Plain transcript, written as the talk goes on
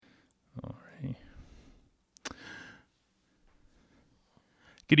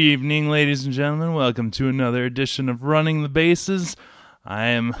Good evening, ladies and gentlemen. Welcome to another edition of Running the Bases. I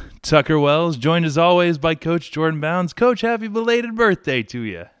am Tucker Wells, joined as always by Coach Jordan Bounds. Coach, happy belated birthday to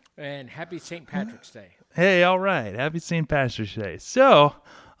you. And happy St. Patrick's Day. Hey, all right. Happy St. Patrick's Day. So,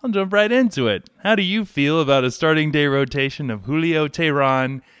 I'll jump right into it. How do you feel about a starting day rotation of Julio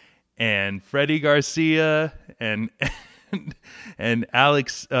Teheran and Freddie Garcia and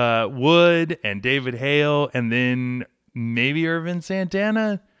Alex Wood and David Hale and then maybe Irvin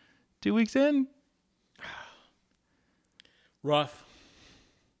Santana 2 weeks in? Rough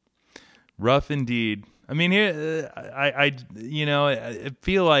indeed. I mean, here I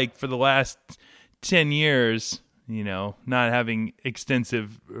feel like for the last 10 years, not having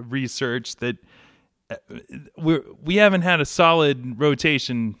extensive research, that we haven't had a solid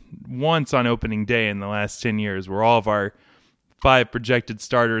rotation once on opening day in the last 10 years, where all of our 5 projected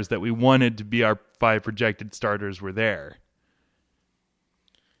starters that we wanted to be our 5 projected starters were there.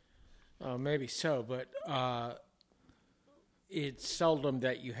 Oh, maybe so, but it's seldom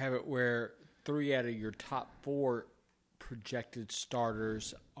that you have it where 3 out of your top 4 projected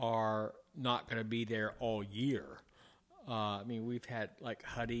starters are not going to be there all year. We've had, like,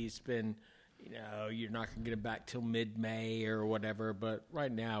 Huddy's been, you're not going to get him back till mid-May or whatever, but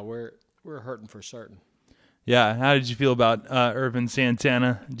right now we're hurting for certain. Yeah, how did you feel about Irvin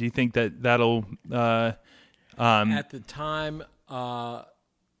Santana? Do you think that'll at the time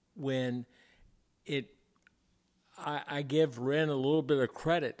when I give Wren a little bit of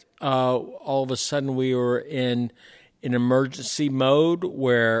credit. All of a sudden we were in an emergency mode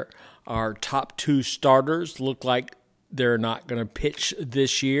where our top 2 starters look like they're not going to pitch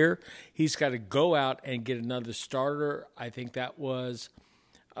this year. He's got to go out and get another starter. I think that was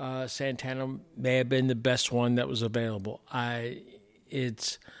Santana may have been the best one that was available.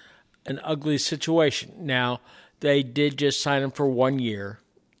 It's an ugly situation. Now, they did just sign him for 1 year.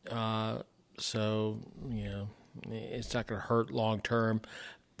 So, it's not going to hurt long term.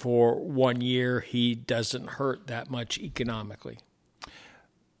 For 1 year, he doesn't hurt that much economically.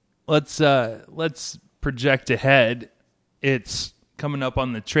 Let's project ahead. It's coming up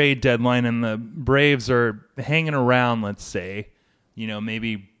on the trade deadline, and the Braves are hanging around, let's say,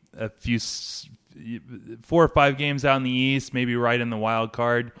 maybe a few 4 or 5 games out in the East, maybe right in the wild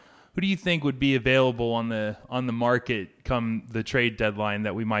card. Who do you think would be available on the market come the trade deadline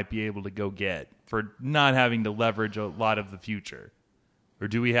that we might be able to go get for not having to leverage a lot of the future? Or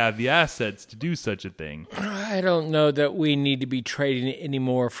do we have the assets to do such a thing? I don't know that we need to be trading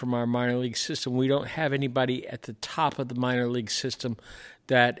anymore from our minor league system. We don't have anybody at the top of the minor league system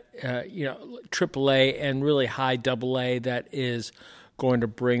that, AAA and really high AA that is going to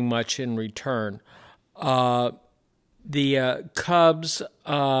bring much in return. The Cubs,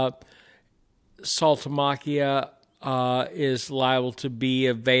 Saltalamacchia is liable to be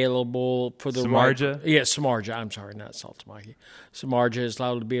available for the Samardzija? Samardzija. I'm sorry, not Saltalamacchia. Samardzija is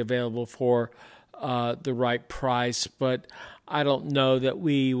liable to be available for the right price, but I don't know that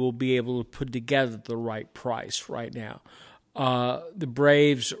we will be able to put together the right price right now. The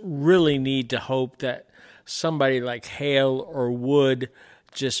Braves really need to hope that somebody like Hale or Wood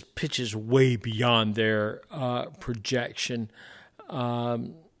just pitches way beyond their projection,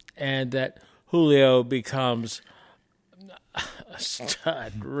 and that Julio becomes a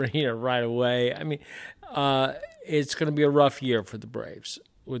stud, right away. It's going to be a rough year for the Braves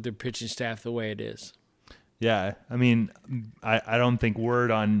with their pitching staff the way it is. Yeah, I don't think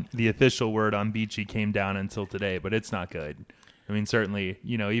the official word on Beachy came down until today, but it's not good. Certainly,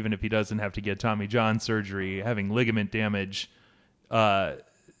 even if he doesn't have to get Tommy John surgery, having ligament damage a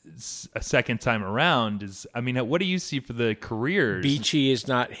second time around is, what do you see for the careers? Beachy is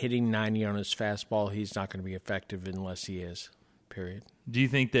not hitting 90 on his fastball. He's not going to be effective unless he is, period. What do you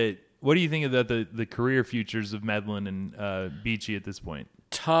think about the career futures of Medlin and Beachy at this point?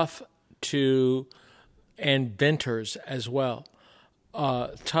 Tough and Venters as well.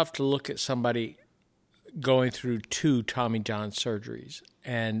 Tough to look at somebody going through 2 Tommy John surgeries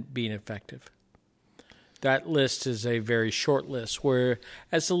and being effective. That list is a very short list, where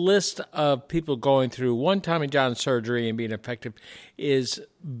as a list of people going through 1 Tommy John surgery and being effective is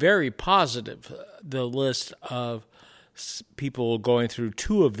very positive. The list of people going through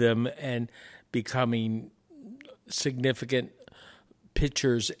 2 of them and becoming significant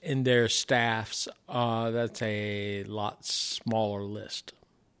pitchers in their staffs, that's a lot smaller list.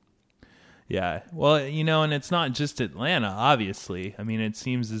 Yeah. Well, and it's not just Atlanta, obviously. It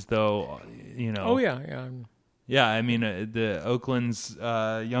seems as though, Oh, yeah. Yeah, the Oakland's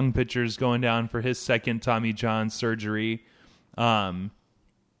young pitcher's going down for his second Tommy John surgery.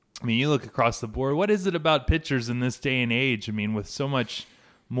 You look across the board. What is it about pitchers in this day and age? With so much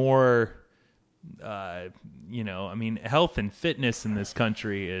more, health and fitness in this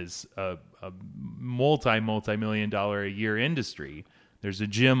country is a multi-million dollar a year industry. There's a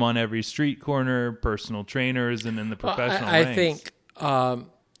gym on every street corner, personal trainers, and in the professional ranks. I think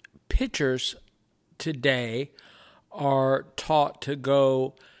pitchers today are taught to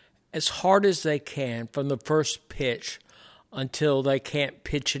go as hard as they can from the first pitch until they can't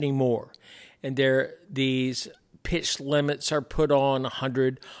pitch anymore. And these pitch limits are put on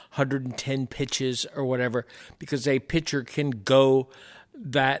 100, 110 pitches or whatever, because a pitcher can go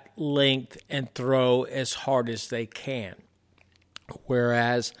that length and throw as hard as they can.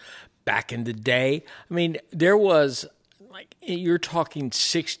 Whereas back in the day, there was, like, you're talking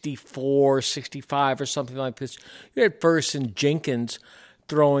 64, 65 or something like this. You had Ferguson Jenkins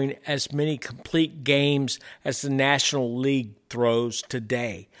throwing as many complete games as the National League throws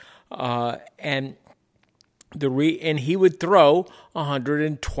today. And he would throw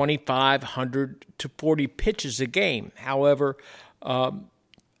 125, 100 to 40 pitches a game. However,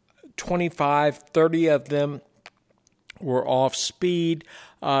 25, 30 of them were off speed.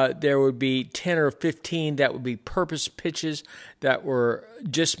 There would be 10 or 15 that would be purpose pitches that were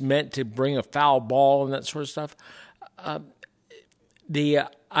just meant to bring a foul ball and that sort of stuff.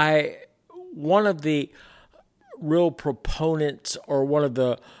 One of the real proponents, or one of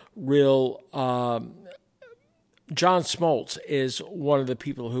the real John Smoltz is one of the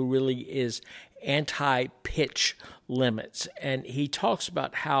people who really is anti-pitch limits, and he talks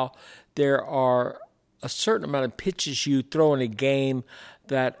about how there are a certain amount of pitches you throw in a game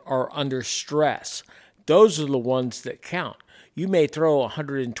that are under stress. Those are the ones that count. You may throw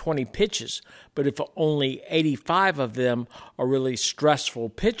 120 pitches, but if only 85 of them are really stressful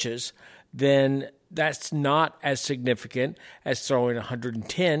pitches, then that's not as significant as throwing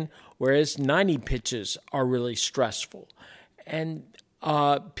 110, whereas 90 pitches are really stressful. And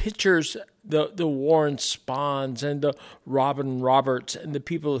pitchers, the Warren Spahns and the Robin Roberts and the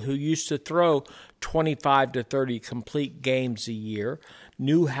people who used to throw 25 to 30 complete games a year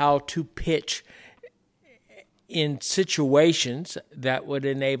knew how to pitch in situations that would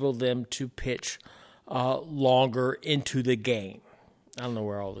enable them to pitch longer into the game. I don't know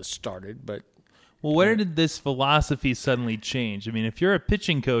where all this started, but... Well, where did this philosophy suddenly change? If you're a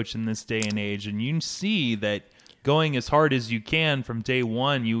pitching coach in this day and age and you see that going as hard as you can from day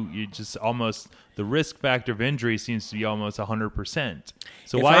one, you just almost, the risk factor of injury seems to be almost 100%.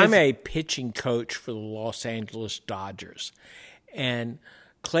 So if I'm a pitching coach for the Los Angeles Dodgers and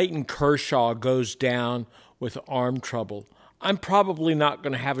Clayton Kershaw goes down with arm trouble, I'm probably not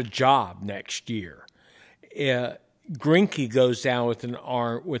going to have a job next year. Greinke goes down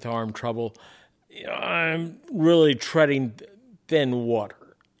with arm trouble, I'm really treading thin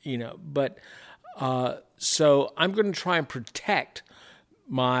water, But so I'm going to try and protect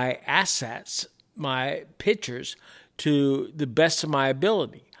my assets, my pitchers, to the best of my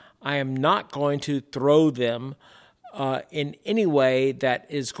ability. I am not going to throw them in any way that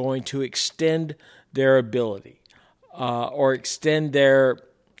is going to extend their ability or extend their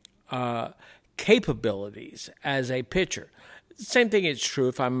capabilities as a pitcher. The same thing is true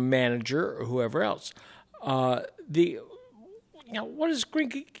if I'm a manager or whoever else. What is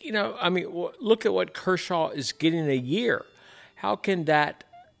Greinke? Look at what Kershaw is getting a year. How can that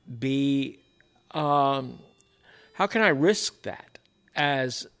be? How can I risk that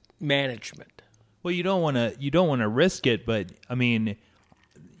as management? Well, you don't want to risk it, but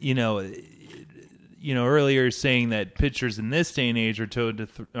earlier saying that pitchers in this day and age are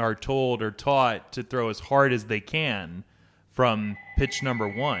told or taught to throw as hard as they can from pitch number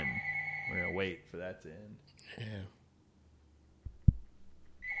one. We're gonna wait for that to end. Yeah.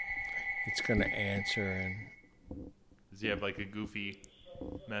 It's going to answer. And does he have like a goofy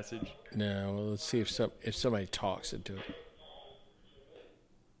message? No. Well, let's see if somebody talks into it.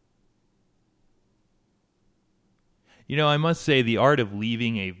 I must say the art of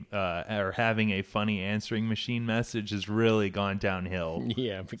leaving or having a funny answering machine message has really gone downhill.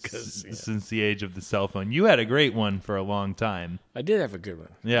 Yeah, because since the age of the cell phone, you had a great one for a long time. I did have a good one.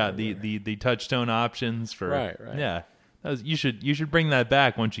 Yeah, the touch tone options for right. Yeah. You should bring that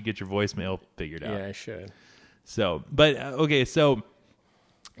back once you get your voicemail figured out. Yeah, I should. So, but okay, so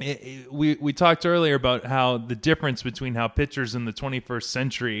we talked earlier about how the difference between how pitchers in the 21st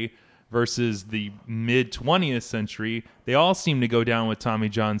century versus the mid 20th century, they all seem to go down with Tommy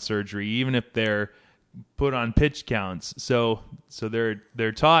John surgery, even if they're put on pitch counts. So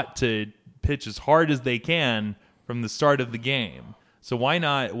they're taught to pitch as hard as they can from the start of the game. So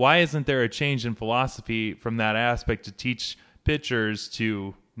why isn't there a change in philosophy from that aspect to teach pitchers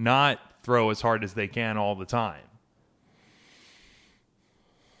to not throw as hard as they can all the time?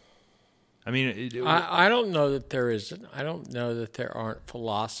 I mean, I don't know that there isn't. I don't know that there aren't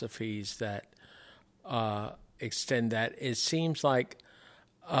philosophies that extend that. It seems like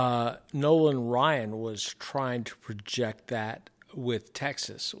Nolan Ryan was trying to project that with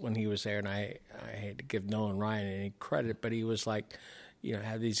Texas when he was there, and I hate to give Nolan Ryan any credit, but he was like,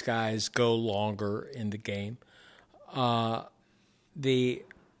 have these guys go longer in the game. The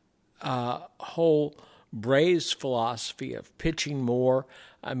whole Braves philosophy of pitching more,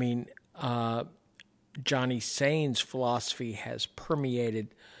 I mean, Johnny Sain's philosophy has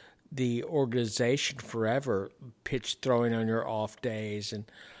permeated the organization forever. Pitch throwing on your off days, and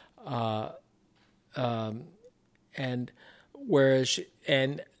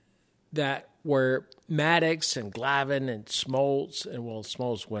where Maddox and Glavine and Smoltz, and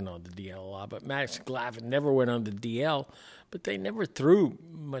Smoltz went on the DL a lot, but Maddox and Glavine never went on the DL, but they never threw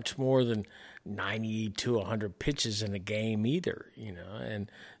much more than 90 to 100 pitches in a game either,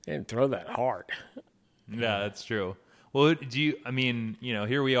 and they didn't throw that hard. Yeah, that's true. Well,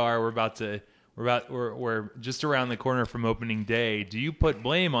 here we are, we're just around the corner from opening day. Do you put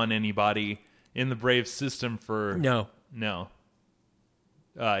blame on anybody in the Braves system for... No.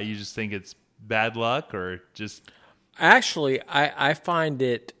 You just think it's bad luck, or just... Actually, I find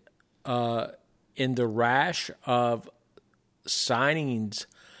it in the rash of signings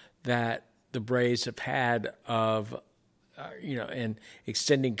that the Braves have had of, and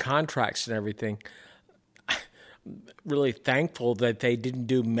extending contracts and everything. Really thankful that they didn't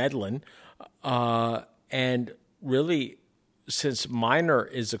do Medlin. And really, since Minor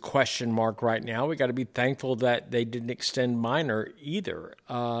is a question mark right now, we got to be thankful that they didn't extend Minor either.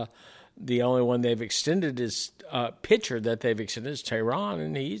 The only one they've extended is pitcher that they've extended is Tehran,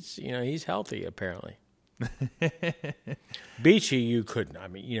 and he's healthy apparently. Beachy, you couldn't. I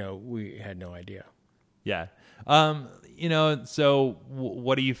mean, we had no idea. Yeah. So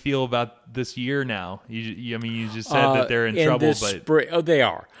what do you feel about this year now? You just said that they're in trouble, but spring, they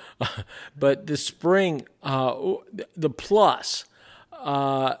are. But the spring, the plus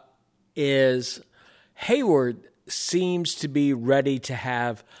is Hayward seems to be ready to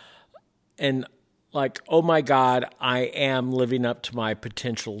have oh my God, I am living up to my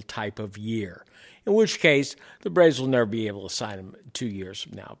potential type of year. In which case, the Braves will never be able to sign him 2 years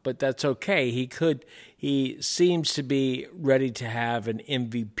from now. But that's okay. He seems to be ready to have an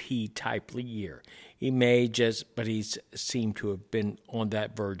MVP type year. He may but he's seemed to have been on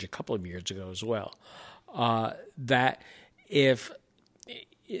that verge a couple of years ago as well. That if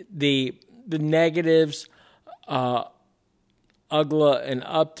the negatives, Ugla and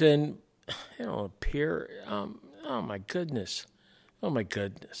Upton, they don't appear. Oh my goodness.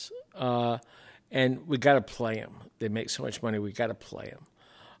 And we got to play them. They make so much money. We got to play them.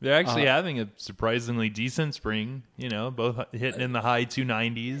 They're actually having a surprisingly decent spring. Both hitting in the high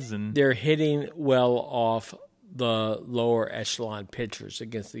 290s, and they're hitting well off the lower echelon pitchers.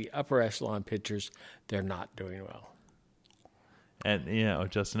 Against the upper echelon pitchers, they're not doing well.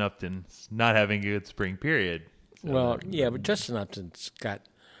 And Justin Upton's not having a good spring period. So but Justin Upton's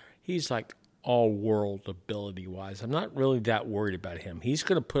he's like all world ability wise. I'm not really that worried about him. He's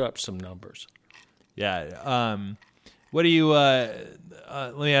going to put up some numbers. Yeah. What do you?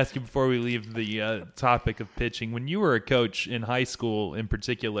 Let me ask you before we leave the topic of pitching. When you were a coach in high school, in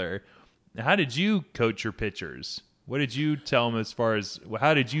particular, how did you coach your pitchers? What did you tell them as far as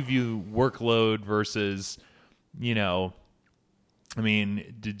how did you view workload versus, did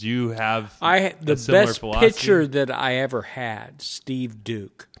you have the best philosophy? Pitcher that I ever had, Steve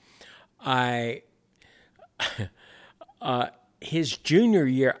Duke. His junior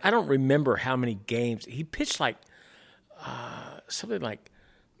year, I don't remember how many games. He pitched something like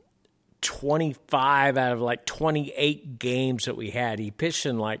 25 out of 28 games that we had. He pitched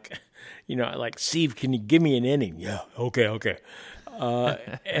in Steve, can you give me an inning? Yeah, okay.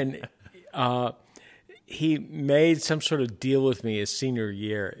 And he made some sort of deal with me his senior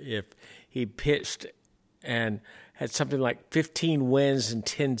year if he pitched and had something like 15 wins and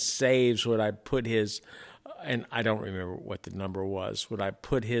 10 saves, would I put his, and I don't remember what the number was, would I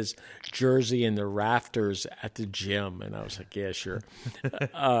put his jersey in the rafters at the gym? And I was like, yeah, sure.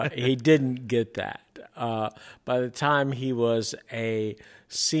 He didn't get that. By the time he was a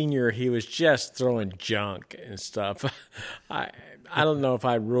senior, he was just throwing junk and stuff. I don't know if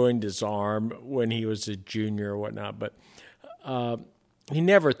I ruined his arm when he was a junior or whatnot, but he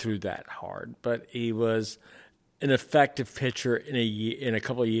never threw that hard. But he was an effective pitcher in a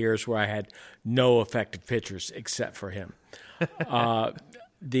couple of years where I had no effective pitchers except for him.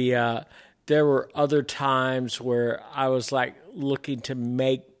 There were other times where I was looking to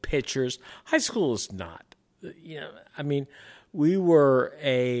make pitchers. High school is not, we were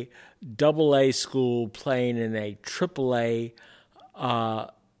a AA school playing in a AAA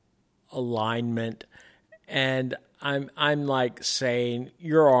alignment, and I'm like saying,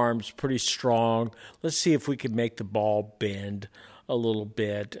 your arm's pretty strong. Let's see if we can make the ball bend a little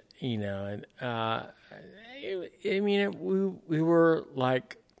bit, And we were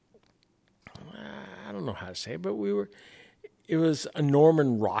like, I don't know how to say it, but it was a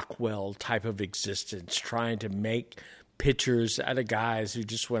Norman Rockwell type of existence, trying to make pitchers out of guys who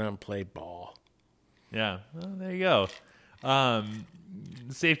just went out and played ball. Yeah, well, there you go.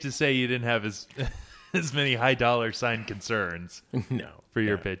 Safe to say you didn't have as as many high dollar sign concerns. For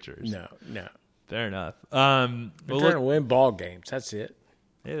your pitchers. No. Fair enough. We're trying to win ball games. That's it.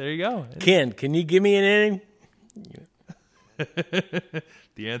 Hey, there you go. Ken, can you give me an inning?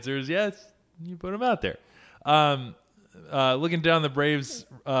 The answer is yes. You put them out there. Looking down the Braves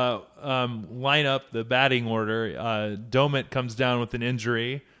lineup, the batting order, Domit comes down with an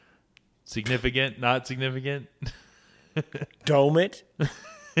injury. Significant, not significant? Domit?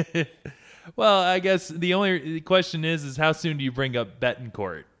 Well, I guess the only question is how soon do you bring up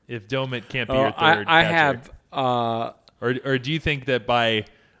Betancourt if Domit can't be your third catcher? Or do you think that by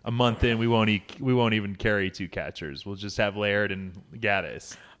a month in we won't even carry two catchers? We'll just have Laird and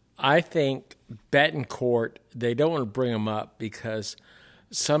Gaddis. I think Betancourt, they don't want to bring him up because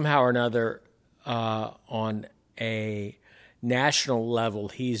somehow or another on a national level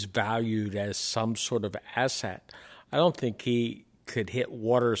he's valued as some sort of asset. I don't think he could hit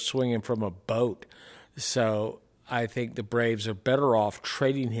water swinging from a boat. So I think the Braves are better off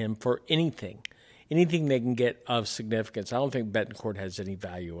trading him for anything they can get of significance. I don't think Betancourt has any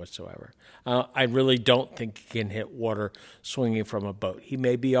value whatsoever. I really don't think he can hit water swinging from a boat. He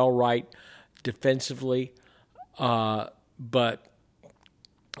may be all right defensively, but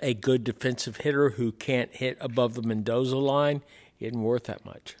a good defensive hitter who can't hit above the Mendoza line isn't worth that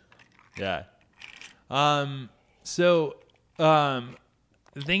much. Yeah.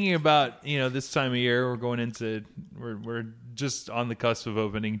 Thinking about, this time of year, we're just on the cusp of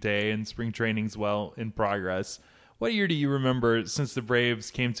opening day and spring training's well in progress. What year do you remember since the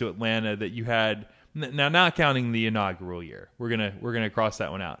Braves came to Atlanta that you had, now not counting the inaugural year, we're gonna cross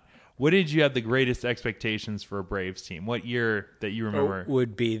that one out. What did you have the greatest expectations for a Braves team? What year that you remember? It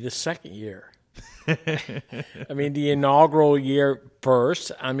would be the second year. I mean, the inaugural year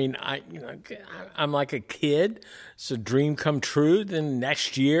first. I mean, I'm like a kid. It's a dream come true. Then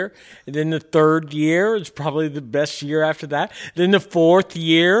next year, and then the third year is probably the best year after that. Then the fourth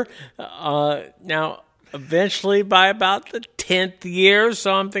year. Now, eventually, by about the 10th year,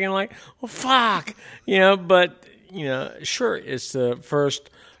 so I'm thinking like, well, fuck, But sure, it's the first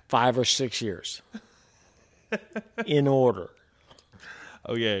 5 or 6 years in order.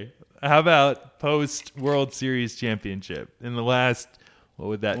 Okay. How about post-World Series championship? In the last, what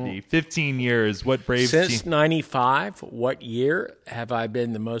would that be, 15 years, what Braves team? Since 95, what year have I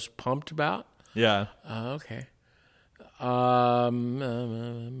been the most pumped about? Yeah. Okay. I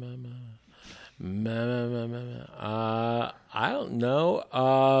don't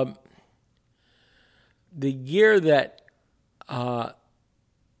know. The year that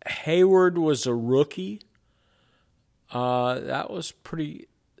Hayward was a rookie, that was pretty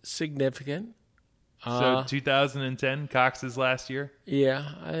significant. So 2010, Cox's last year? Yeah,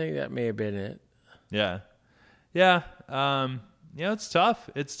 I think that may have been it. Yeah. Yeah. It's tough.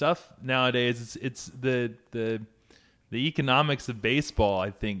 It's tough nowadays. It's the economics of baseball,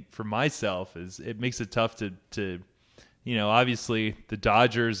 I think, for myself, is it makes it tough to obviously the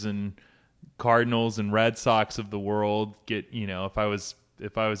Dodgers and Cardinals and Red Sox of the world get, if I was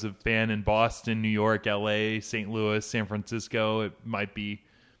a fan in Boston, New York, LA, St. Louis, San Francisco, it might be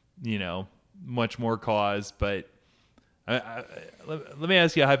much more cause. But let me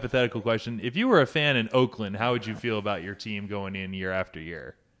ask you a hypothetical question. If you were a fan in Oakland, how would you feel about your team going in year after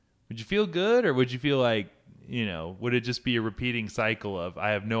year? Would you feel good, or would you feel like, would it just be a repeating cycle of, I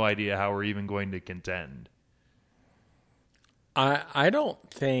have no idea how we're even going to contend? I don't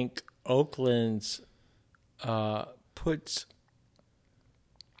think Oakland's puts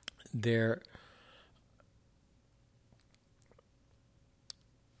their...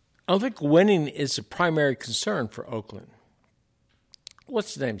 I don't think winning is a primary concern for Oakland.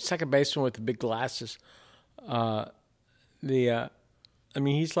 What's his name? Second baseman with the big glasses.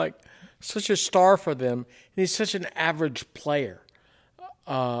 He's like such a star for them, and he's such an average player.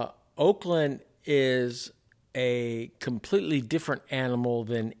 Oakland is a completely different animal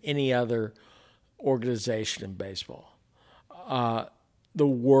than any other organization in baseball. The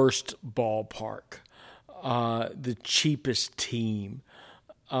worst ballpark, the cheapest team.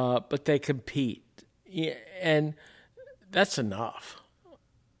 But they compete. And that's enough.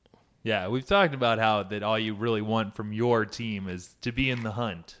 Yeah, we've talked about how that all you really want from your team is to be in the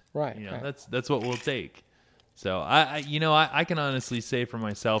hunt. Right. You know, right. that's what we'll take. So I can honestly say for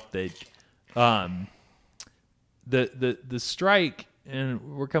myself that the strike,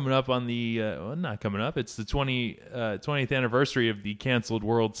 and we're coming up on the not coming up, it's the 20th anniversary of the canceled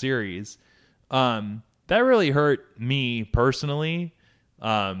World Series. That really hurt me personally.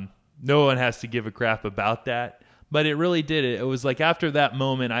 No one has to give a crap about that. But it really did. It was like after that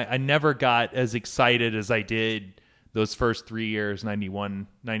moment, I never got as excited as I did those first 3 years, 91,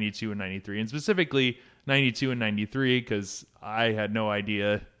 92, and 93. And specifically 92 and 93, because I had no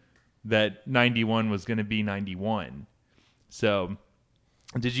idea that 91 was going to be 91. So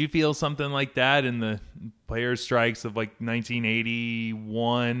did you feel something like that in the players' strikes of like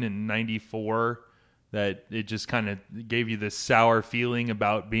 1981 and 94? That it just kind of gave you this sour feeling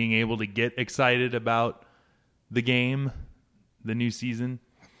about being able to get excited about the game, the new season?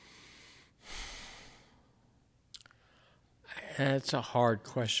 That's a hard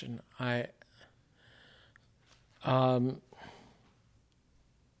question. That's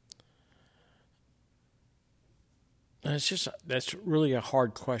really a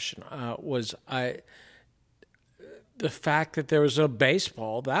hard question. The fact that there was no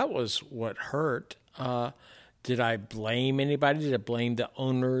baseball, that was what hurt. Did I blame anybody? Did I blame the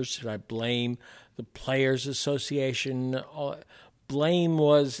owners? Did I blame the Players Association? Blame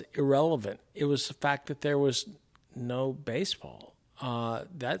was irrelevant. It was the fact that there was no baseball.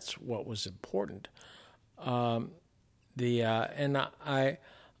 That's what was important. And I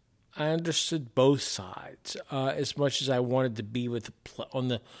understood both sides as much as I wanted to be with on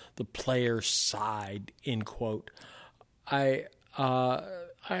the player's side. End quote. I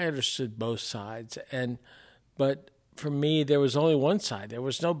understood both sides, but for me, there was only one side. There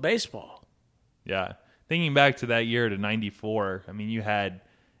was no baseball. Yeah. Thinking back to that year to 94, I mean, you had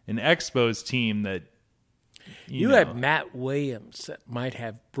an Expos team that you know, had Matt Williams that might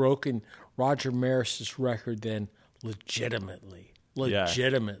have broken Roger Maris's record then legitimately.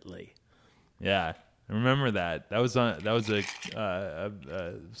 Yeah. I remember that. That was a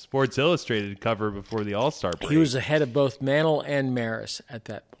Sports Illustrated cover before the All-Star break. He was ahead of both Mantle and Maris at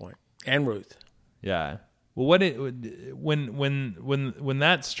that point, and Ruth. Yeah. Well, when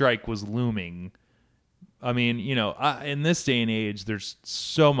that strike was looming, I mean, you know, in this day and age, there's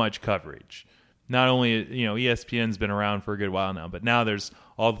so much coverage. Not only, you know, ESPN's been around for a good while now, but now there's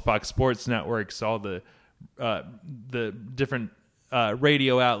all the Fox Sports networks, all the different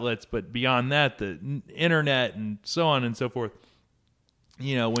radio outlets, but beyond that, the internet and so on and so forth.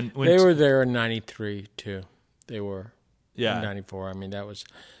 You know, when they were there in 93 too. They were in 94. I mean, that was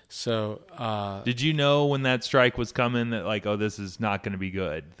so. Did you know when that strike was coming that like, oh, this is not going to be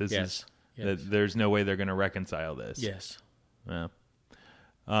good? Yes. There's no way they're going to reconcile this. Yes. Yeah.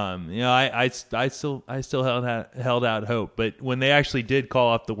 You know, I still held out hope, but when they actually did call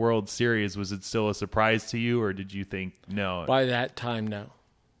off the World Series, was it still a surprise to you, or did you think no? By that time, no.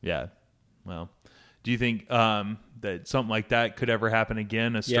 Yeah. Well, do you think that something like that could ever happen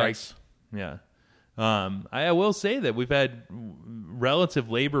again? A strike? Yes. Yeah. I will say that we've had relative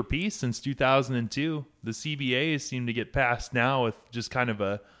labor peace since 2002. The CBAs seem to get passed now with just kind of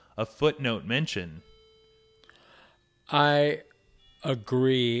a footnote mention. I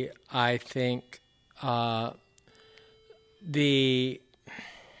agree. I think as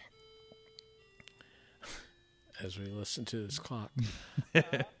we listen to this clock,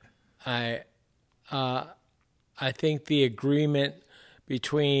 I think the agreement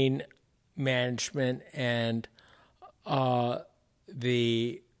between management and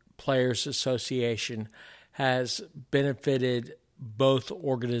the Players Association has benefited both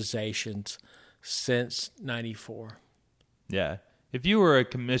organizations since 94. Yeah. If you were a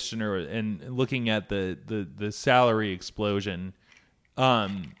commissioner and looking at the salary explosion,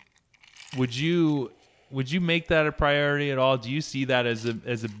 would you make that a priority at all? Do you see that as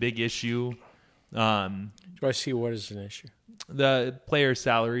a big issue? Do I see what is an issue? The player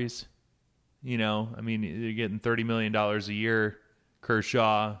salaries. You know, I mean, you're getting $30 million a year.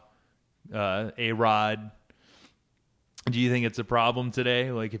 Kershaw, A-Rod. Do you think it's a problem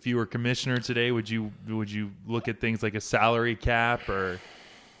today? Like, if you were commissioner today, would you look at things like a salary cap or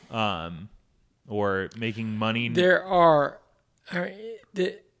making money? There are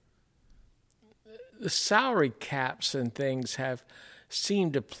the salary caps and things have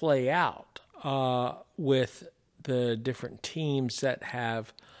seemed to play out with the different teams that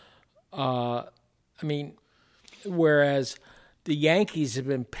have. Whereas the Yankees have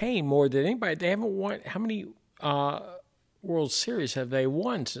been paying more than anybody. They haven't won. How many World Series have they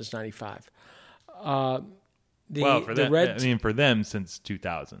won since 95? For them since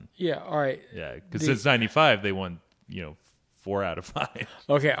 2000. Yeah, all right. Yeah, because since 95 they won 4 out of 5.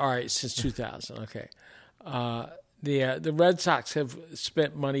 Okay, all right, since 2000. Okay. The Red Sox have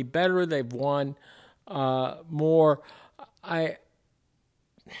spent money better. They've won more. I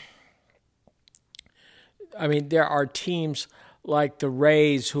mean, there are teams like the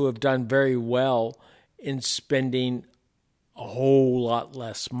Rays who have done very well in spending a whole lot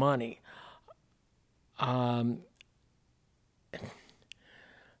less money.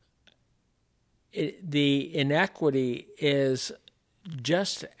 The inequity is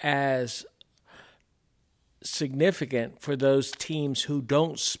just as significant for those teams who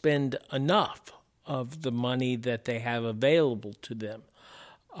don't spend enough of the money that they have available to them.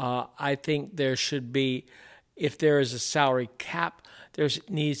 I think there should be, if there is a salary cap, there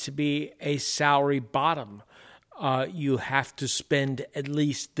needs to be a salary bottom. You have to spend at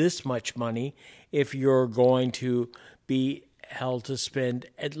least this much money if you're going to be held to spend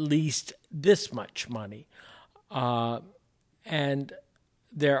at least this much money. And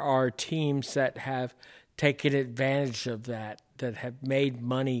there are teams that have taken advantage of that have made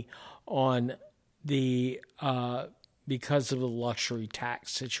money on the because of the luxury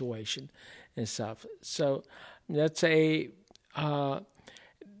tax situation and stuff. So that's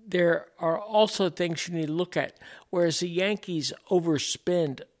there are also things you need to look at. Whereas the Yankees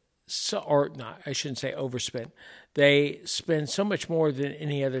overspend, I shouldn't say overspend. They spend so much more than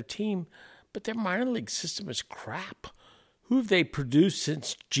any other team, but their minor league system is crap. Who have they produced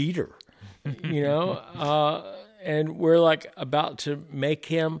since Jeter? And we're like about to make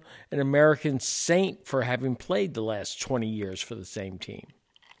him an American saint for having played the last 20 years for the same team.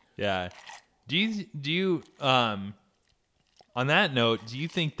 Yeah. Do you on that note, do you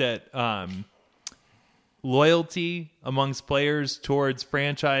think that loyalty amongst players towards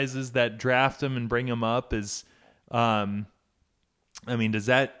franchises that draft them and bring them up is, does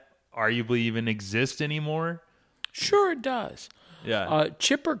that arguably even exist anymore? Sure it does. Yeah.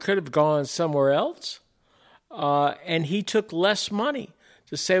 Chipper could have gone somewhere else, and he took less money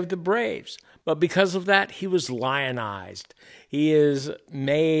to save the Braves. But because of that, he was lionized. He is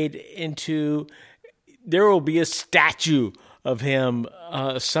made into... There will be a statue of him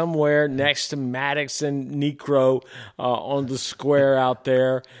somewhere next to Maddox and Necro on the square out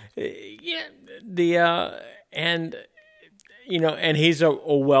there. And he's a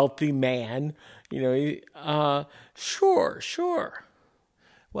wealthy man. Sure.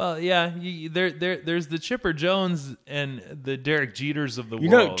 Well, yeah, there's the Chipper Jones and the Derek Jeters of the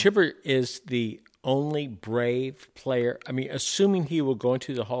world. Chipper is the only Brave player. I mean, assuming he will go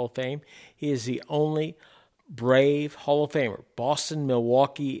into the Hall of Fame, he is the only Brave Hall of Famer, Boston,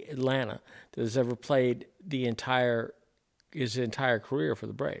 Milwaukee, Atlanta, that has ever played his entire career for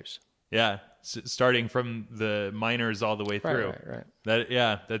the Braves. Yeah, starting from the minors all the way through. Right.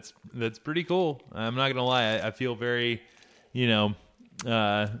 That's pretty cool. I'm not gonna lie, I feel very,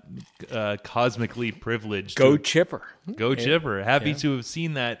 cosmically privileged. Go Chipper. Chipper. Happy to have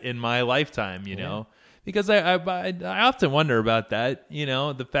seen that in my lifetime, because I often wonder about that,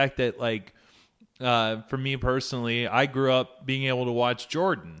 the fact that for me personally, I grew up being able to watch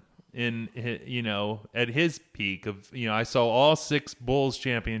Jordan in, at his peak of, I saw all 6 Bulls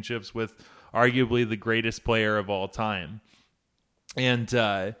championships with arguably the greatest player of all time. And,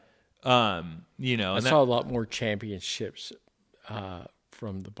 I saw a lot more championships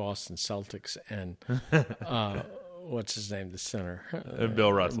from the Boston Celtics and what's his name, the center?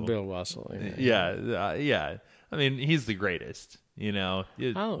 Bill Russell. Bill Russell. Yeah. I mean, he's the greatest. I don't know.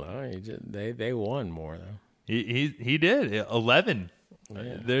 They won more though. He did 11.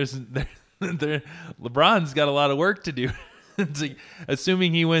 Yeah. LeBron's got a lot of work to do.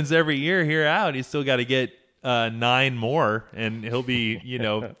 Assuming he wins every year here out, he's still got to get 9 more, and he'll be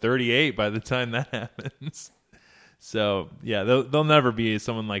 38 by the time that happens. So yeah, there'll never be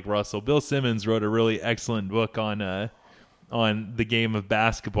someone like Russell. Bill Simmons wrote a really excellent book on the game of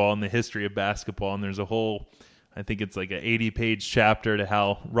basketball and the history of basketball, and there's a whole, I think it's like an 80-page chapter to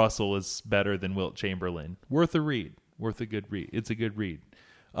how Russell is better than Wilt Chamberlain. Worth a read. Worth a good read. It's a good read.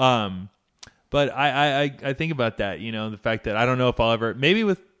 But I think about that, the fact that I don't know if I'll ever, maybe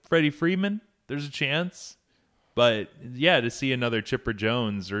with Freddie Freeman, there's a chance. But yeah, to see another Chipper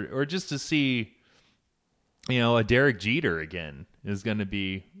Jones or just to see, a Derek Jeter again is going to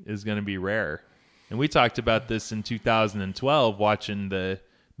be rare. And we talked about this in 2012, watching the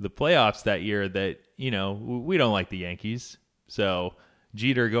playoffs that year, that, we don't like the Yankees. So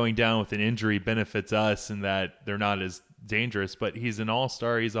Jeter going down with an injury benefits us in that they're not as dangerous, but he's an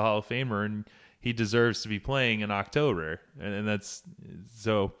all-star, he's a Hall of Famer, and he deserves to be playing in October. And that's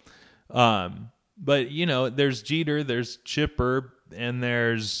so, But, there's Jeter, there's Chipper, and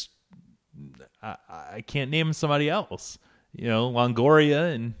there's I can't name somebody else.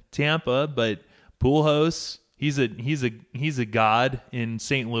 Longoria in Tampa, but Pujols, he's a god in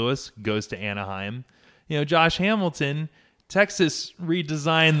St. Louis, goes to Anaheim. Josh Hamilton, Texas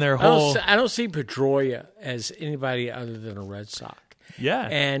redesigned their whole. I don't see Pedroia as anybody other than a Red Sox. Yeah,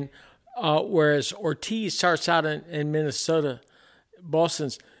 and whereas Ortiz starts out in Minnesota,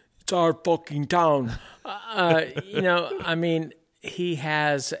 Boston's it's our fucking town. I mean, he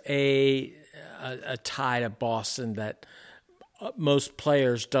has a tie to Boston that most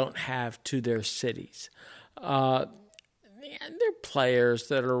players don't have to their cities. There are players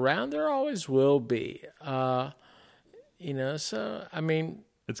that are around. There always will be. So I mean,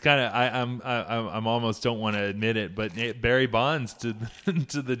 it's kind of I'm almost don't want to admit it, but Barry Bonds to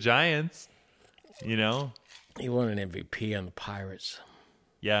the Giants. He won an MVP on the Pirates.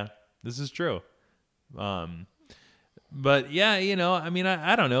 Yeah, this is true. But yeah, I mean,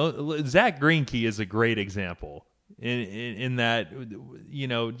 I don't know. Zach Greinke is a great example in that, do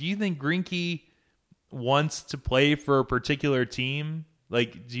you think Greinke wants to play for a particular team?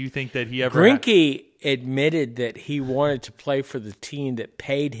 Like, do you think that he ever... Greinke admitted that he wanted to play for the team that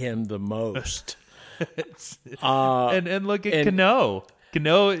paid him the most. And look at Cano.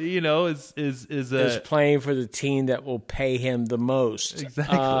 Cano, is playing for the team that will pay him the most.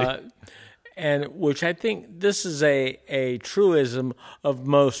 Exactly. And which I think this is a truism of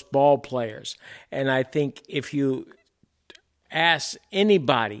most ball players. And I think if you ask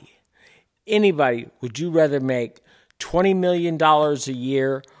anybody, would you rather make $20 million a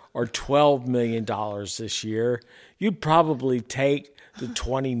year or $12 million this year? You'd probably take the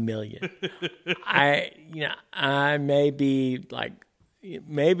 $20 million. I may be like,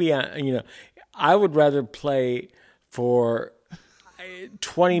 I would rather play for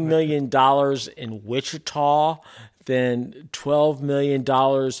 $20 million in Wichita than $12 million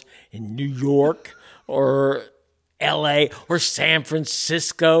in New York or LA or San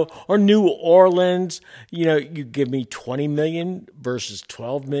Francisco or New Orleans. You give me $20 million versus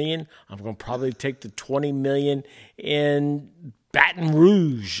 $12 million. I'm going to probably take the $20 million in Baton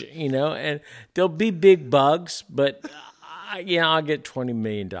Rouge, and there'll be big bugs, but I'll get $20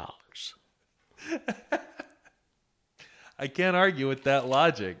 million. I can't argue with that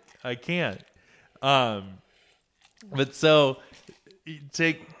logic. I can't. But so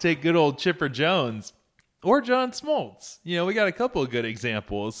take good old Chipper Jones or John Smoltz. We got a couple of good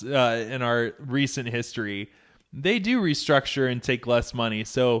examples in our recent history. They do restructure and take less money.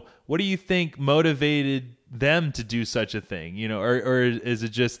 So what do you think motivated them to do such a thing? Or is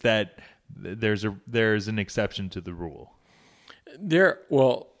it just that there's an exception to the rule?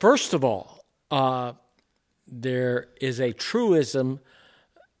 Well, first of all, there is a truism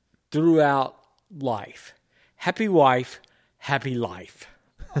throughout life. Happy wife, happy life.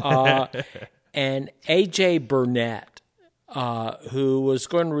 And A.J. Burnett, who was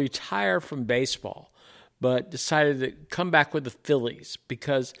going to retire from baseball, but decided to come back with the Phillies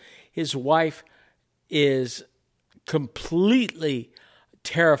because his wife is completely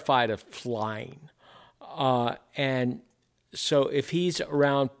terrified of flying. And so if he's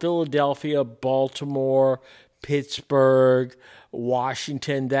around Philadelphia, Baltimore, Pittsburgh,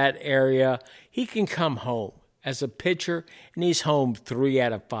 Washington, that area, he can come home as a pitcher, and he's home 3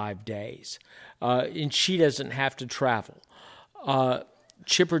 out of 5 days. And she doesn't have to travel.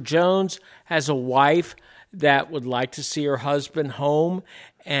 Chipper Jones has a wife that would like to see her husband home,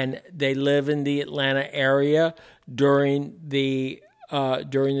 and they live in the Atlanta area during the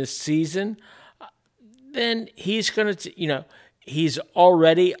season. Then he's going to, he's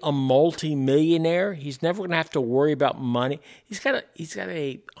already a multi-millionaire. He's never going to have to worry about money. He's got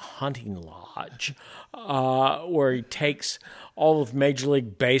a hunting lodge where he takes all of Major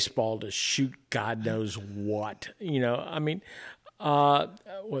League Baseball to shoot God knows what. What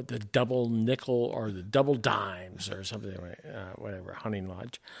the double nickel or the double dimes or something, whatever, hunting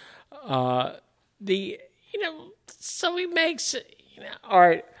lodge. So he makes, all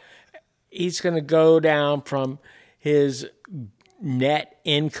right. He's going to go down from his net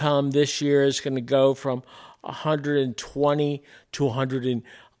income this year is going to go from $120 to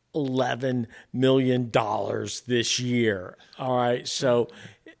 $111 million this year. All right. So,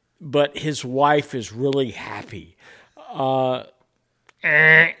 but his wife is really happy. I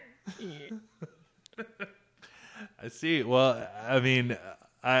see. Well, I mean,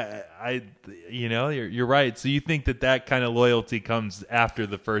 you're right. So you think that kind of loyalty comes after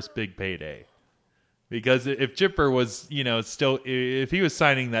the first big payday? Because if Chipper was, still, if he was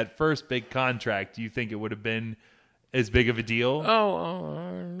signing that first big contract, do you think it would have been as big of a deal?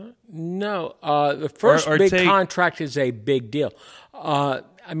 No, No, the first Or big take- contract is a big deal.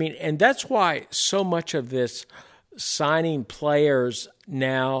 And that's why so much of this signing players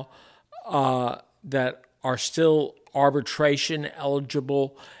now that are still arbitration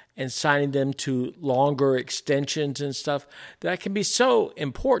eligible and signing them to longer extensions and stuff, that can be so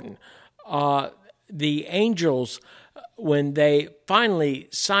important. The Angels, when they finally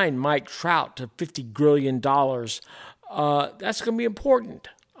signed Mike Trout to $50 grillion, that's going to be important.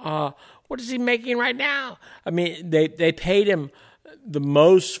 What is he making right now? I mean, they paid him the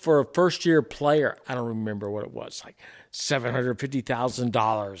most for a first-year player. I don't remember what it was, like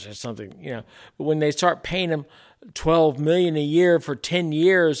 $750,000 or something. But when they start paying him $12 million a year for 10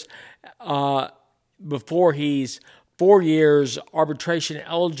 years, before he's 4 years arbitration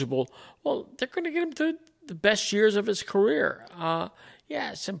eligible, well, they're going to get him through the best years of his career.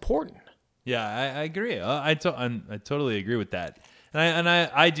 It's important. Yeah, I agree. I totally agree with that. And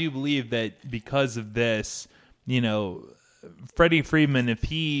I do believe that because of this, Freddie Freeman, if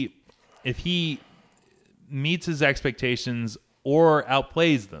he meets his expectations or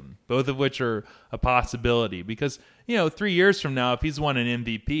outplays them, both of which are a possibility, because 3 years from now, if he's won an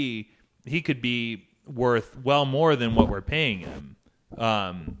MVP, he could be worth well more than what we're paying him.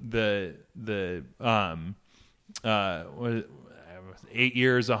 The 8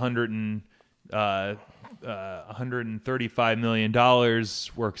 years, $135 million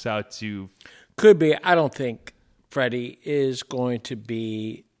works out to. Could be. I don't think Freddie is going to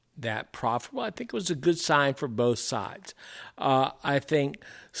be that profitable. I think it was a good sign for both sides. I think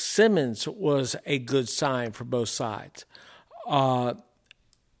Simmons was a good sign for both sides. I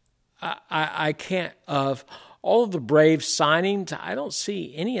can't, of all of the Braves signings, I don't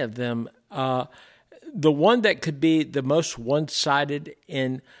see any of them. The one that could be the most one-sided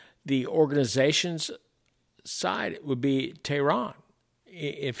in the organization's side would be Tehran.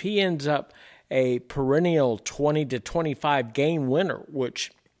 If he ends up a perennial 20 to 25 game winner,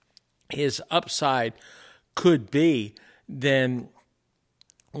 which his upside could be, then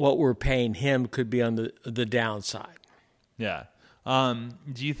what we're paying him could be on the downside. Yeah.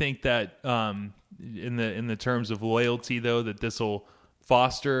 Do you think that in the terms of loyalty, though, that this will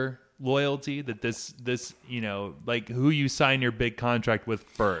foster loyalty? That this like who you sign your big contract with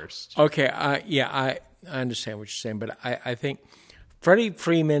first? Okay. I understand what you're saying, but I think Freddie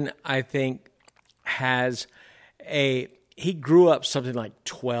Freeman, has he grew up something like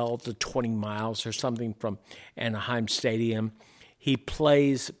 12 to 20 miles or something from Anaheim Stadium. He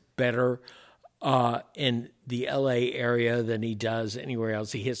plays better in the LA area than he does anywhere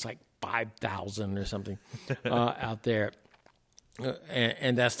else. He hits like 5,000 or something out there.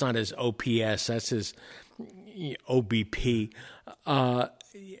 And that's not his OPS, that's his OBP. I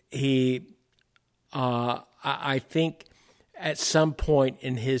think at some point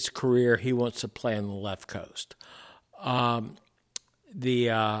in his career, he wants to play on the left coast.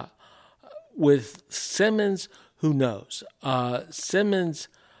 With Simmons, who knows? Simmons,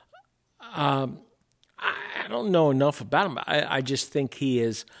 I don't know enough about him. I just think he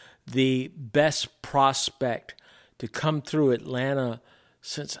is the best prospect to come through Atlanta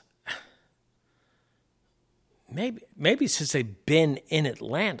since maybe since they've been in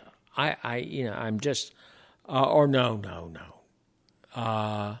Atlanta. I'm just or no.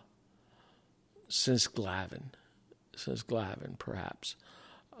 Since Glavine, perhaps.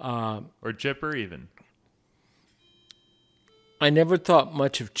 Or Chipper, even. I never thought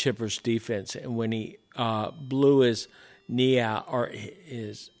much of Chipper's defense, and when he blew his knee out, or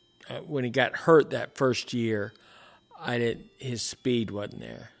when he got hurt that first year, his speed wasn't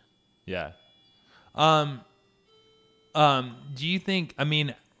there. Yeah. Do you think? I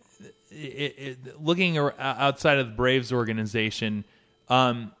mean, looking outside of the Braves organization,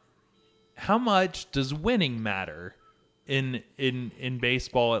 how much does winning matter in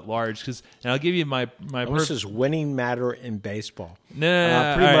baseball at large? Because, and I'll give you my does winning matter in baseball?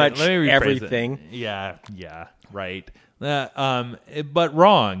 No, pretty much let me rephrase everything. It. Yeah, right. But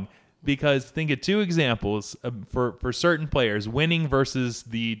wrong, because think of two examples for certain players: winning versus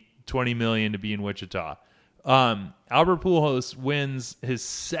the $20 million to be in Wichita. Albert Pujols wins his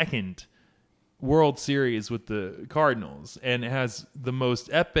second World Series with the Cardinals and has the most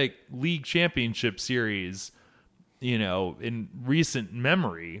epic league championship series, in recent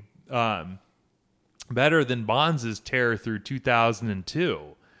memory, better than Bonds' tear through 2002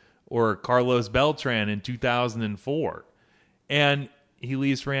 or Carlos Beltran in 2004. And he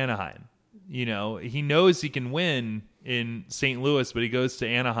leaves for Anaheim. He knows he can win in St. Louis, but he goes to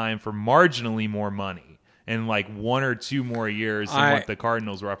Anaheim for marginally more money and like 1 or 2 more years than what the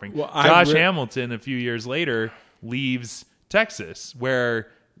Cardinals were offering. Josh Hamilton, a few years later, leaves Texas, where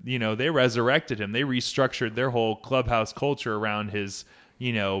they resurrected him. They restructured their whole clubhouse culture around his,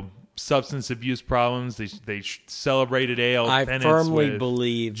 substance abuse problems. They celebrated ale I pennants firmly with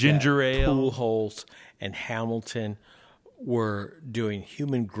believe ginger that ale. Pujols and Hamilton were doing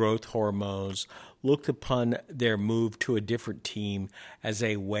human growth hormones, looked upon their move to a different team as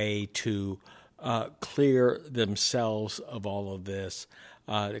a way to clear themselves of all of this,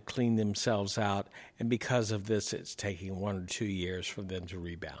 to clean themselves out. And because of this, it's taking 1 or 2 years for them to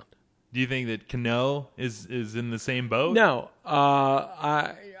rebound. Do you think that Cano is in the same boat? No,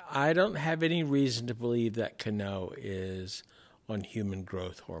 I don't have any reason to believe that Cano is on human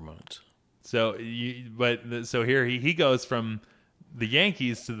growth hormones. So here he goes from the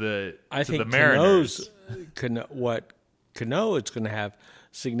Yankees to the Mariners. What Cano is going to have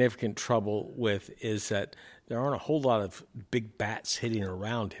significant trouble with is that there aren't a whole lot of big bats hitting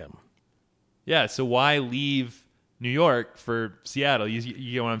around him. Yeah, so why leave New York for Seattle?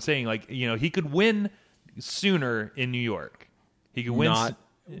 You know what I'm saying? Like, he could win sooner in New York. He could win not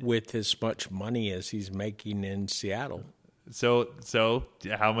with as much money as he's making in Seattle. So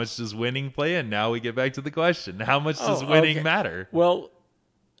how much does winning play in? Now we get back to the question. How much does winning matter? Well,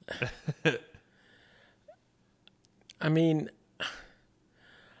 I mean,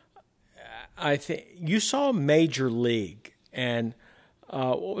 I think you saw Major League, and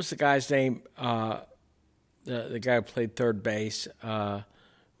what was the guy's name? The guy who played third base,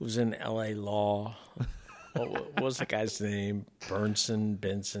 was in L.A. Law. What was the guy's name?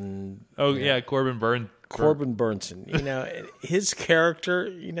 Benson. Oh, yeah, Corbin Burnson. His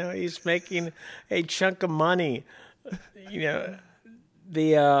character, he's making a chunk of money. But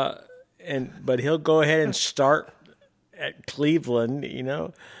he'll go ahead and start at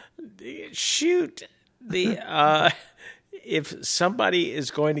Cleveland, Shoot. If somebody is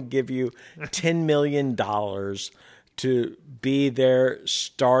going to give you $10 million to be their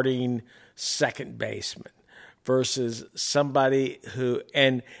starting second baseman versus somebody who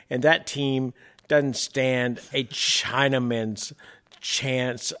and that team doesn't stand a Chinaman's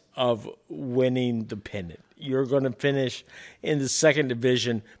chance of winning the pennant. You're going to finish in the second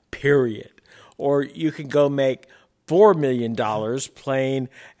division, period. Or you can go make $4 million playing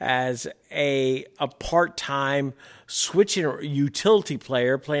as a part-time switching utility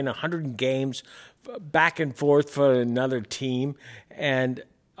player, playing 100 games back and forth for another team, and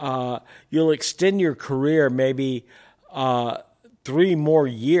you'll extend your career maybe 3 more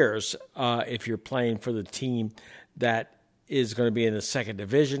years if you're playing for the team that is going to be in the second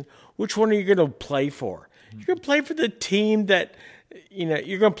division. Which one are you going to play for? You're going to play for the team that,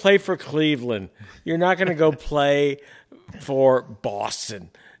 you're going to play for Cleveland. You're not going to go play for Boston,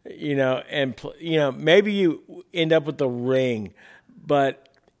 and maybe you end up with the ring, but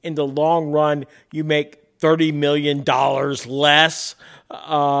in the long run, you make $30 million less.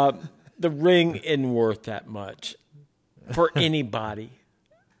 The ring isn't worth that much for anybody,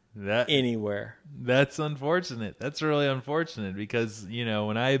 anywhere. That's unfortunate. That's really unfortunate because,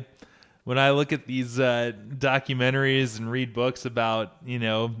 when I look at these documentaries and read books about,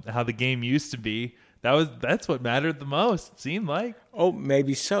 how the game used to be, that's what mattered the most, it seemed like. Oh,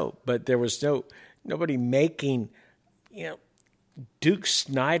 maybe so, but there was nobody making, Duke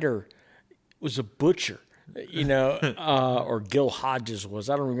Snyder was a butcher, or Gil Hodges was.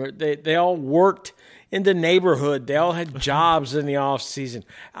 I don't remember. They all worked in the neighborhood. They all had jobs in the off season.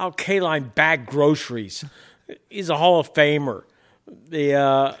 Al Kaline bagged groceries. He's a Hall of Famer.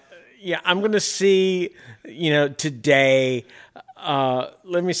 I'm going to see, today.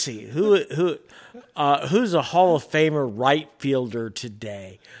 Let me see who's a Hall of Famer right fielder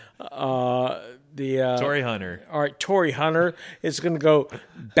today. Torrey Hunter. All right, Torrey Hunter is going to go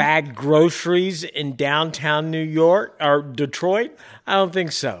bag groceries in downtown New York or Detroit. I don't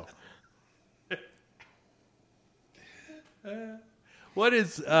think so. What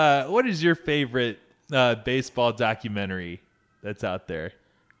is your favorite baseball documentary that's out there?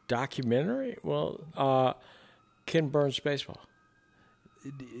 Documentary? Well, Ken Burns Baseball.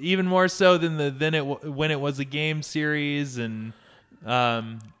 Even more so than when it was a game series and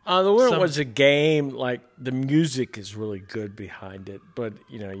the one it was a game, like the music is really good behind it, but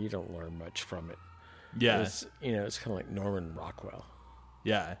you don't learn much from it. Yeah, it's kind of like Norman Rockwell.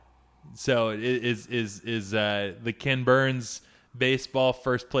 Yeah, so it is the Ken Burns Baseball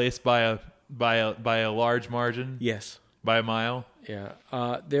first place by a large margin. Yes, by a mile. Yeah,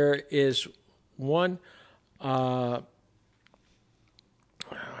 there is one. I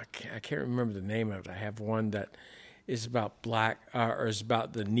can't remember the name of it. I have one that is about is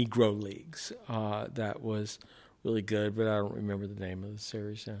about the Negro Leagues. That was really good, but I don't remember the name of the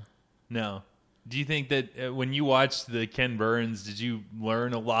series now. No. Do you think that when you watched the Ken Burns, did you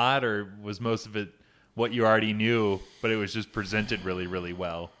learn a lot, or was most of it what you already knew, but it was just presented really, really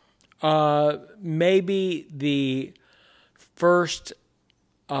well? Maybe the first,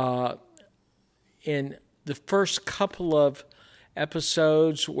 in the first couple of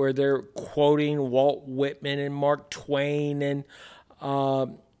episodes where they're quoting Walt Whitman and Mark Twain and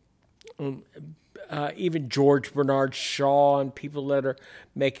even George Bernard Shaw and people that are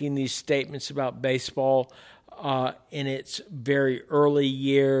making these statements about baseball in its very early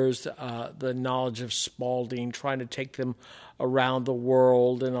years, the knowledge of Spalding, trying to take them around the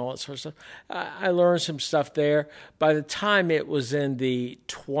world and all that sort of stuff. I learned some stuff there. By the time it was in the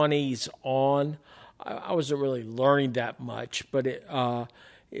 20s on, I wasn't really learning that much, but it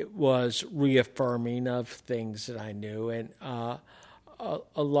was reaffirming of things that I knew, and a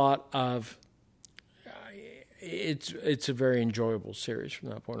lot of it's a very enjoyable series from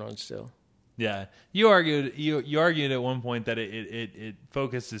that point on still. Yeah, you argued at one point that it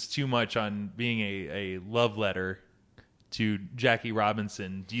focuses too much on being a love letter to Jackie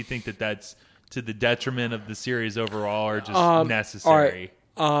Robinson. Do you think that that's to the detriment of the series overall, or just necessary?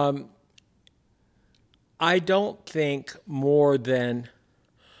 All right. I don't think more than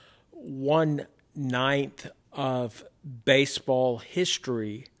 1/9 of baseball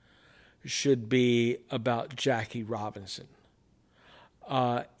history should be about Jackie Robinson.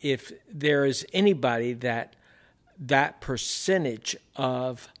 If there is anybody that percentage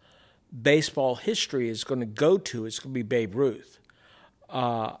of baseball history is going to go to, it's going to be Babe Ruth.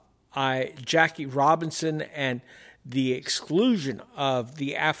 Jackie Robinson and the exclusion of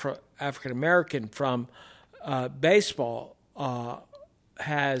the African American from baseball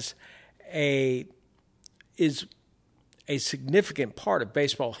is a significant part of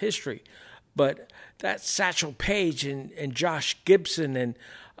baseball history, but that Satchel Paige and Josh Gibson and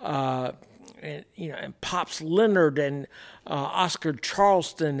Pops Leonard and Oscar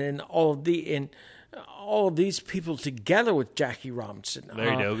Charleston and all of these people together with Jackie Robinson,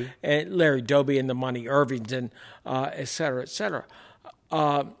 Larry Doby and the Monty Irvings and et cetera, et cetera.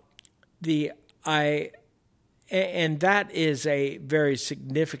 And that is a very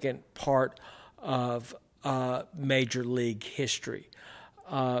significant part of Major League history.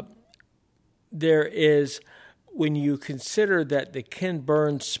 There is, when you consider that the Ken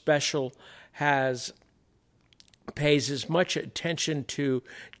Burns special pays as much attention to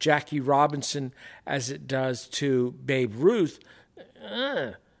Jackie Robinson as it does to Babe Ruth.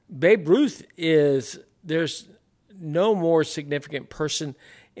 Babe Ruth there's no more significant person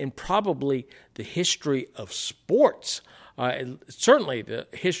in probably the history of sports, certainly the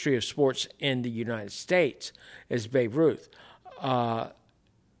history of sports in the United States, as Babe Ruth.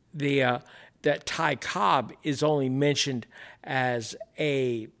 That Ty Cobb is only mentioned as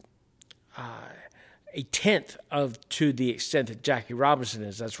a tenth to the extent that Jackie Robinson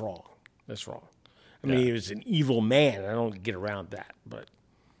is. That's wrong. I mean, he was an evil man. I don't get around that, but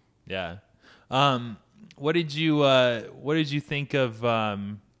yeah. What did you think of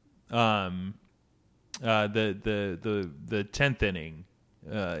the 10th inning?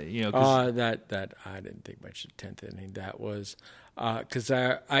 That I didn't think much of the 10th inning. That was because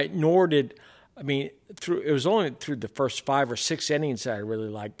nor did I mean it was only through the first 5 or 6 innings that I really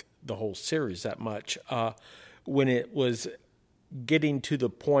liked the whole series that much. When it was getting to the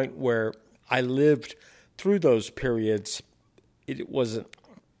point where I lived through those periods, it wasn't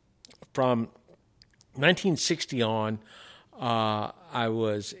from 1960 on. It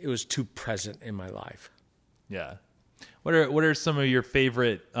was too present in my life. Yeah. What are some of your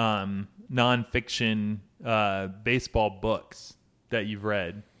favorite nonfiction baseball books that you've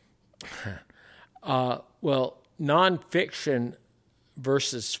read? Well, nonfiction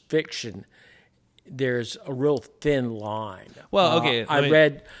versus fiction, there's a real thin line. Well, okay. I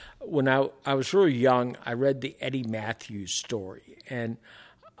read, when I was really young, I read the Eddie Matthews story, and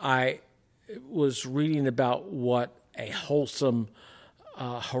I was reading about what a wholesome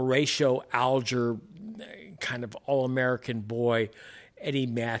Horatio Alger kind of all-American boy Eddie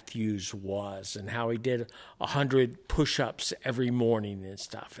Matthews was, and how he did 100 push-ups every morning and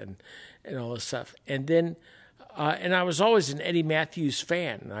stuff, and all this stuff. And then, and I was always an Eddie Matthews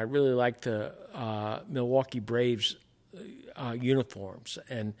fan, and I really liked the Milwaukee Braves uniforms.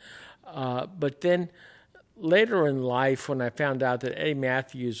 And but then later in life, when I found out that Eddie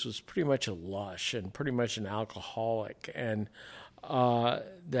Matthews was pretty much a lush and pretty much an alcoholic, and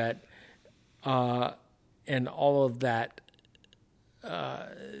and all of that,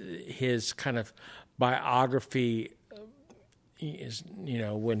 his kind of biography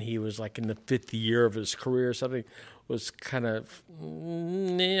when he was like in the 5th year of his career or something, was kind of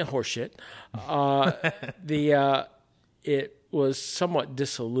horseshit. It was somewhat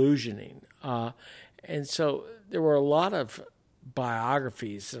disillusioning. And so there were a lot of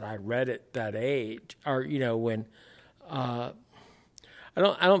biographies that I read at that age, or when I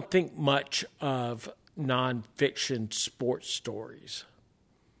don't think much of nonfiction sports stories.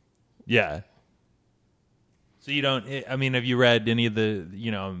 Yeah. So you don't? I mean, have you read any of the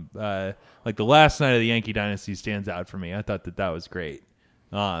like The Last Night of the Yankee Dynasty stands out for me. I thought that was great.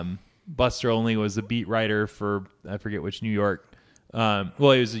 Buster Olney was a beat writer for I forget which New York. He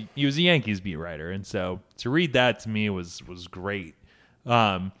was a Yankees beat writer, and so to read that to me was great.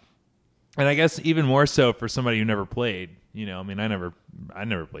 And I guess even more so for somebody who never played. I mean, I never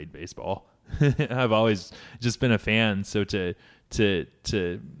played baseball. I've always just been a fan. So to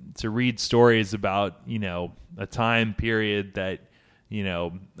read stories about a time period that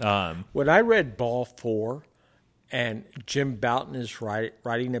when I read Ball 4, and Jim Bouton is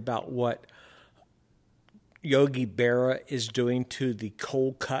writing about what Yogi Berra is doing to the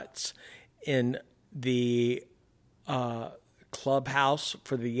cold cuts in the clubhouse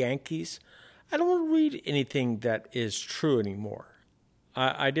for the Yankees, I don't want to read anything that is true anymore.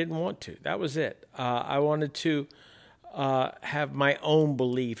 I didn't want to. That was it. I wanted to have my own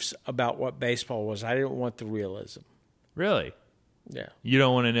beliefs about what baseball was. I didn't want the realism. Really? Yeah. You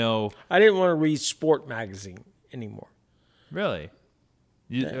don't want to know? I didn't want to read Sport Magazine anymore. Really?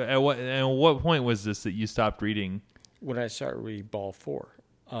 At what point was this that you stopped reading? When I started reading Ball 4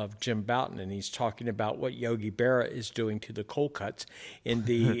 of Jim Bouton, and he's talking about what Yogi Berra is doing to the cold cuts in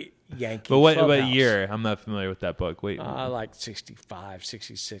the Yankee But what clubhouse. year? I'm not familiar with that book. Wait. Like 65,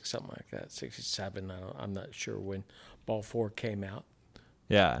 66, something like that. 67. I'm not sure when Ball 4 came out.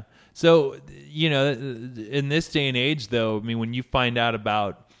 Yeah. So, in this day and age, though, I mean, when you find out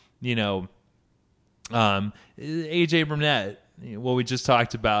about, A.J. Burnett, what we just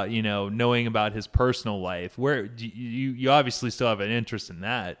talked about, knowing about his personal life, where you obviously still have an interest in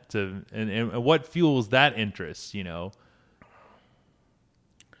that, and what fuels that interest, I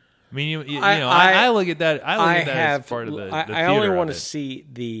mean, I look at that. I look at that as part of the I only want to it. see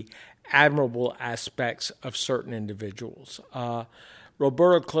the admirable aspects of certain individuals.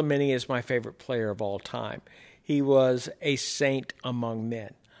 Roberto Clemente is my favorite player of all time. He was a saint among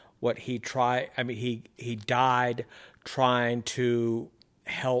men. What he tried, he died trying to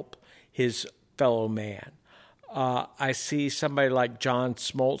help his fellow man. I see somebody like John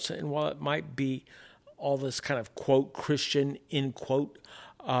Smoltz, and while it might be all this kind of quote Christian in quote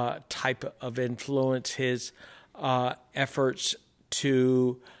type of influence, his efforts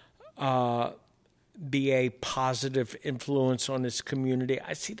to be a positive influence on his community,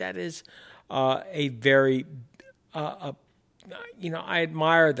 I see that as a very I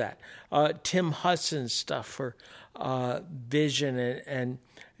admire that. Tim Hudson's stuff for vision and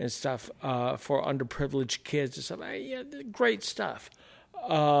stuff for underprivileged kids and stuff. Great stuff.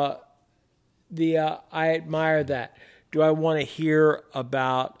 I admire that. Do I want to hear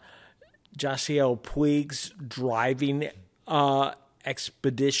about Josiel Puig's driving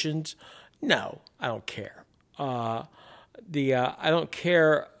expeditions? No, I don't care. I don't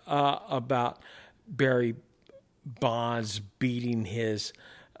care about Barry Bonds beating his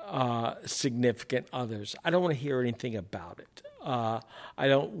significant others. I don't want to hear anything about it. I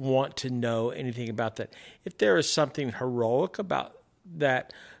don't want to know anything about that. If there is something heroic about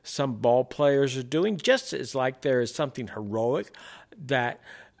that some ball players are doing, just as like there is something heroic that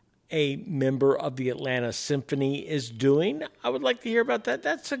a member of the Atlanta Symphony is doing, I would like to hear about that.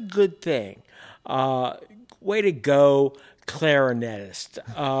 That's a good thing. Way to go, clarinetist.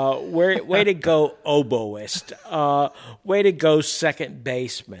 Way to go, oboist. Way to go, second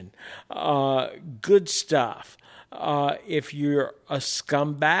baseman. Good stuff. If you're a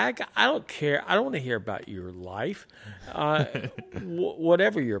scumbag, I don't care. I don't want to hear about your life.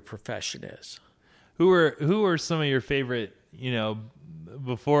 Whatever your profession is. Who are some of your favorite,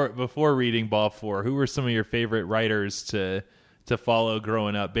 before reading Ball 4, who were some of your favorite writers to follow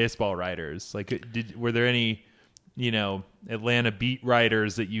growing up, baseball writers? Like, were there any, Atlanta beat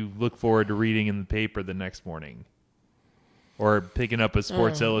writers that you look forward to reading in the paper the next morning? Or picking up a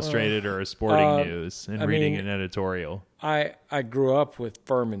Sports Illustrated or a Sporting News and reading an editorial? I grew up with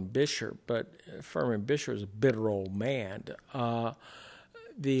Furman Bisher, but Furman Bisher is a bitter old man.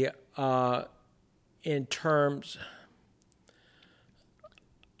 In terms...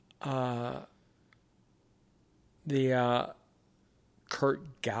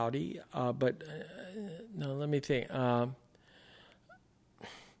 Kurt Gowdy, but no, let me think.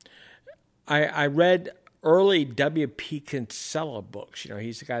 I read early W.P. Kinsella books.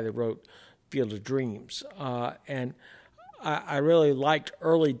 He's the guy that wrote Field of Dreams. And I really liked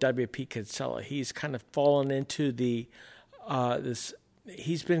early W.P. Kinsella. He's kind of fallen into this.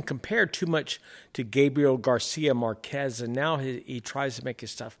 He's been compared too much to Gabriel Garcia Marquez, and now he tries to make his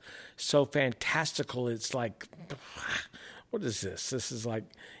stuff so fantastical. It's like, what is this? This is like,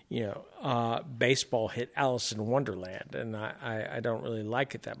 baseball hit Alice in Wonderland, and I don't really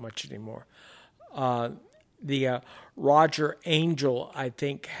like it that much anymore. The Roger Angel, I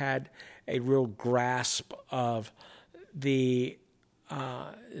think, had a real grasp of the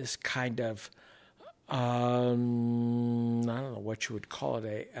this kind of I don't know what you would call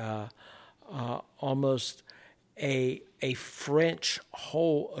it, almost a French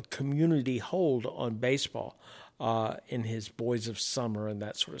a community hold on baseball in his Boys of Summer and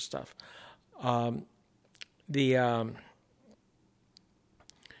that sort of stuff. There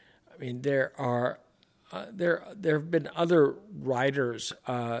have been other writers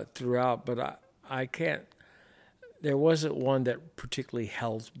throughout, but I can't. There wasn't one that particularly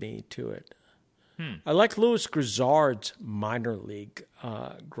held me to it. I like Louis Grizzard's minor league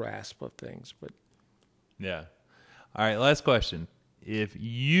grasp of things, but yeah. All right, last question. If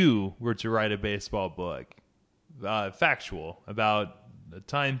you were to write a baseball book, factual, about a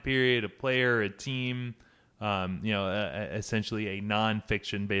time period, a player, a team, essentially a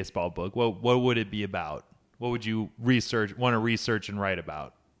nonfiction baseball book, what would it be about? What would you want to research and write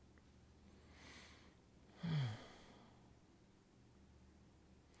about?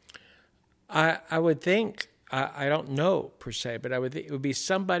 I would think, I don't know per se, but I would think it would be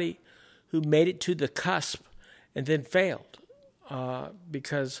somebody who made it to the cusp and then failed,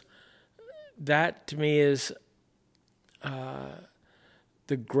 because that to me is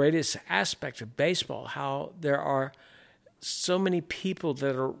the greatest aspect of baseball, how there are so many people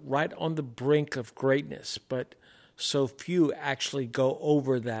that are right on the brink of greatness, but so few actually go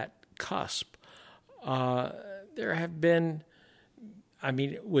over that cusp. There have been,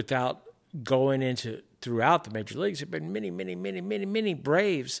 without going into throughout the major leagues, there have been many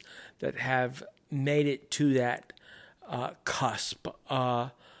Braves that have made it to that cusp,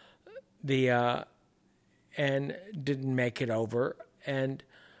 and didn't make it over. And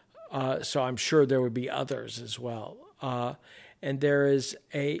so I'm sure there would be others as well. And there is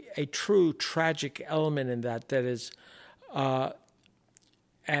a true tragic element in that is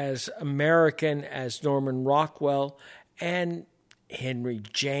as American as Norman Rockwell and Henry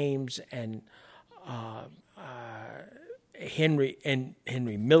James and Henry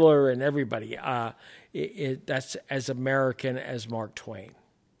Miller and everybody. That's as American as Mark Twain.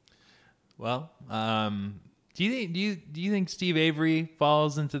 Well, do you think Steve Avery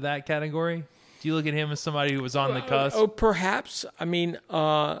falls into that category? Do you look at him as somebody who was on the cusp? Oh, perhaps. And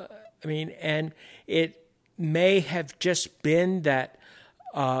it may have just been that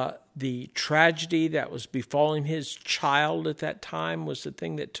the tragedy that was befalling his child at that time was the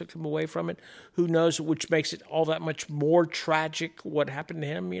thing that took him away from it. Who knows, which makes it all that much more tragic what happened to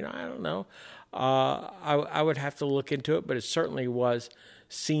him. I don't know. I would have to look into it, but it certainly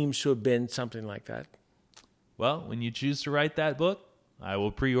seems to have been something like that. Well, when you choose to write that book, I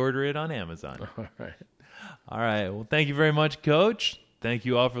will pre-order it on Amazon. All right. All right. Well, thank you very much, Coach. Thank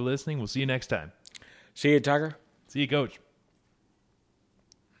you all for listening. We'll see you next time. See you, Tucker. See you, Coach.